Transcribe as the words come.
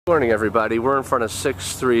Good morning, everybody. We're in front of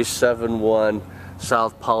 6371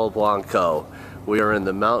 South Palo Blanco. We are in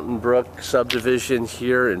the Mountain Brook subdivision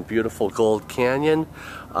here in beautiful Gold Canyon.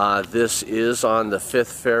 This is on the 5th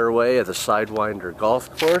fairway of the Sidewinder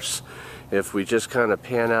golf course. If we just kind of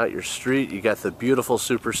pan out your street, you got the beautiful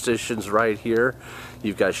superstitions right here.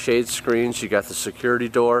 You've got shade screens, you got the security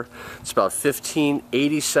door. It's about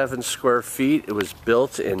 1,587 square feet. It was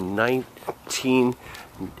built in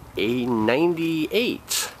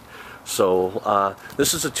 1998. So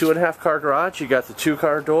this is a 2.5 car garage. You got the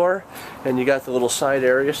 2-car door and you got the little side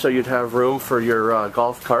area so you'd have room for your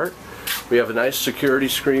golf cart. We have a nice security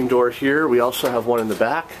screen door here. We also have one in the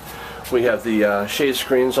back. We have the shade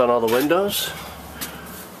screens on all the windows.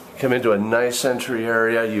 Come into a nice entry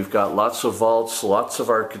area. You've got lots of vaults, lots of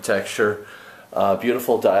architecture,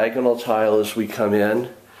 beautiful diagonal tile as we come in,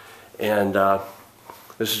 and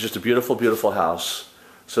this is just a beautiful, beautiful house.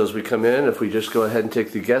 So as we come in, if we just go ahead and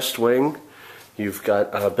take the guest wing, you've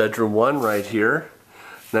got bedroom 1 right here.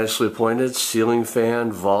 Nicely appointed, ceiling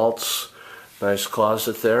fan, vaults, nice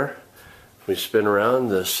closet there. If we spin around,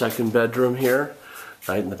 the second bedroom here,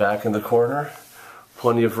 right in the back in the corner.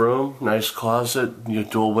 Plenty of room, nice closet,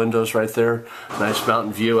 dual windows right there. Nice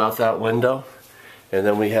mountain view out that window. And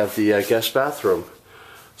then we have the guest bathroom.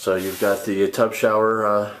 So you've got the tub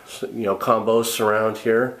shower, combo surround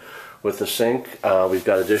here with the sink. We've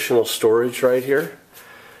got additional storage right here.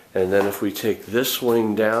 And then if we take this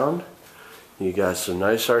wing down, you got some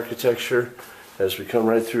nice architecture. As we come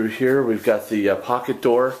right through here, we've got the pocket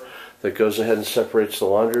door that goes ahead and separates the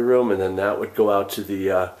laundry room, and then that would go out to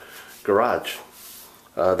the garage.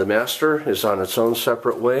 The master is on its own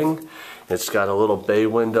separate wing. It's got a little bay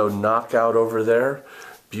window knockout over there.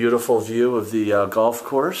 Beautiful view of the golf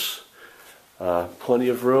course. Plenty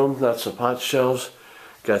of room, lots of pot shelves.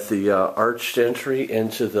 Got the arched entry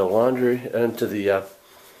into the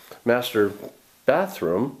master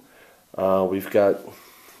bathroom. We've got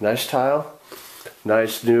nice tile,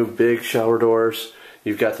 nice new big shower doors.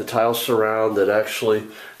 You've got the tile surround that actually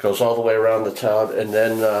goes all the way around the tub and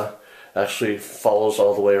then actually follows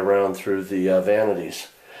all the way around through the vanities.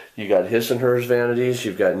 You got his and hers vanities.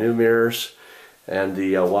 You've got new mirrors and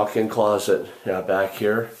the walk-in closet back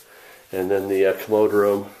here, and then the commode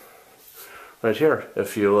room right here.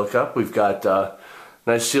 If you look up, we've got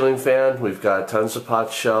nice ceiling fan, we've got tons of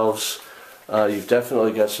pot shelves. You've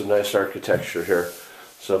definitely got some nice architecture here.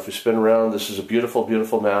 So if we spin around, this is a beautiful,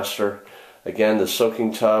 beautiful master. Again, the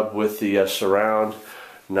soaking tub with the surround,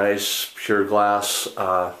 nice pure glass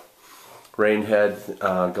rain head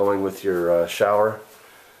going with your shower.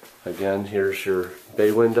 Again, here's your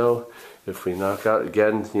bay window. If we knock out,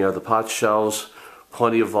 again, the pot shelves,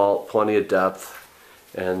 plenty of vault, plenty of depth.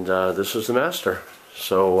 And this is the master.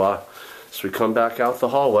 So as we come back out the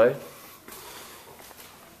hallway,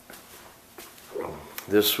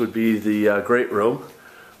 this would be the great room,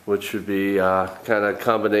 which would be kind of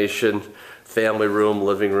combination family room,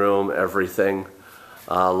 living room, everything.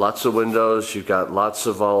 Lots of windows. You've got lots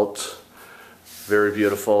of vault. Very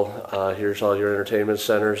beautiful. Here's all your entertainment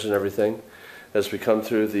centers and everything. As we come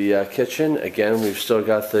through the kitchen, again, we've still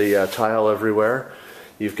got the tile everywhere.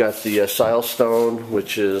 You've got the silestone,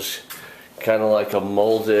 which is kind of like a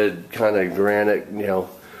molded kind of granite,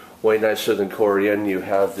 way nicer than Korean. You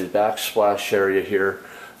have the backsplash area here,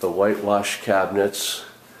 the whitewash cabinets,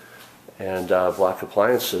 and black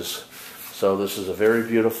appliances. So this is a very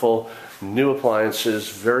beautiful, new appliances,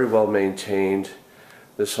 very well maintained.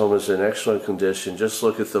 This home is in excellent condition. Just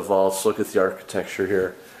look at the vaults, look at the architecture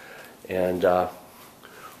here. And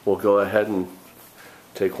we'll go ahead and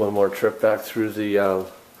take one more trip back through the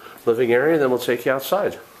living area, and then we'll take you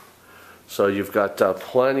outside. So you've got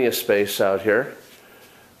plenty of space out here.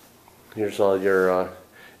 Here's all your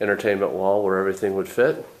entertainment wall where everything would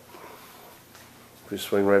fit. If we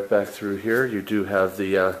swing right back through here, you do have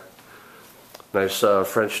the nice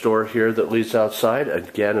French door here that leads outside.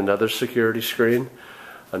 Again, another security screen.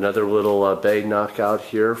 Another little bay knockout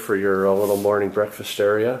here for your little morning breakfast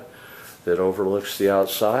area that overlooks the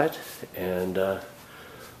outside. And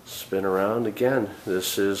spin around again.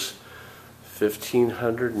 This is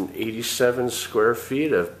 1,587 square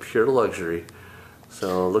feet of pure luxury.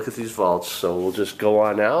 So look at these vaults. So we'll just go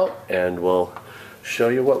on out and we'll show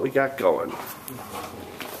you what we got going.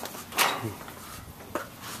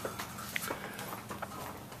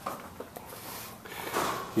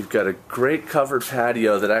 You've got a great covered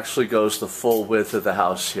patio that actually goes the full width of the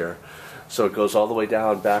house here. So it goes all the way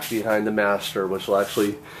down back behind the master, which will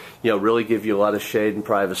actually, really give you a lot of shade and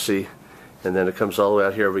privacy. And then it comes all the way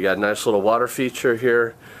out here. We got a nice little water feature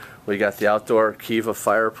here. We got the outdoor Kiva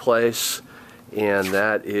fireplace. and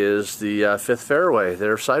that is the Fifth Fairway,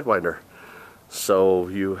 their Sidewinder. So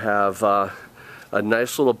you have a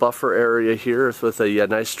nice little buffer area here with a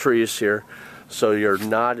nice trees here, so you're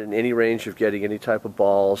not in any range of getting any type of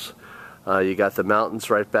balls. You got the mountains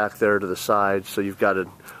right back there to the side, so you've got an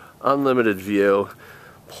unlimited view,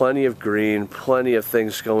 plenty of green, plenty of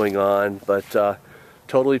things going on, but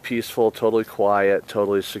totally peaceful, totally quiet,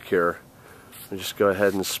 totally secure. And just go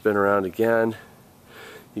ahead and spin around again.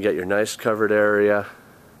 You got your nice covered area,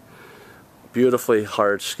 beautifully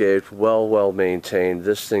hardscaped, well maintained.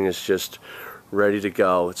 This thing is just ready to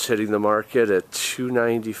go. It's hitting the market at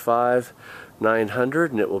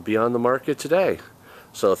 $295,900, and it will be on the market today.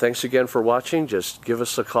 So thanks again for watching. Just give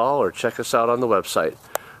us a call or check us out on the website.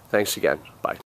 Thanks again. Bye.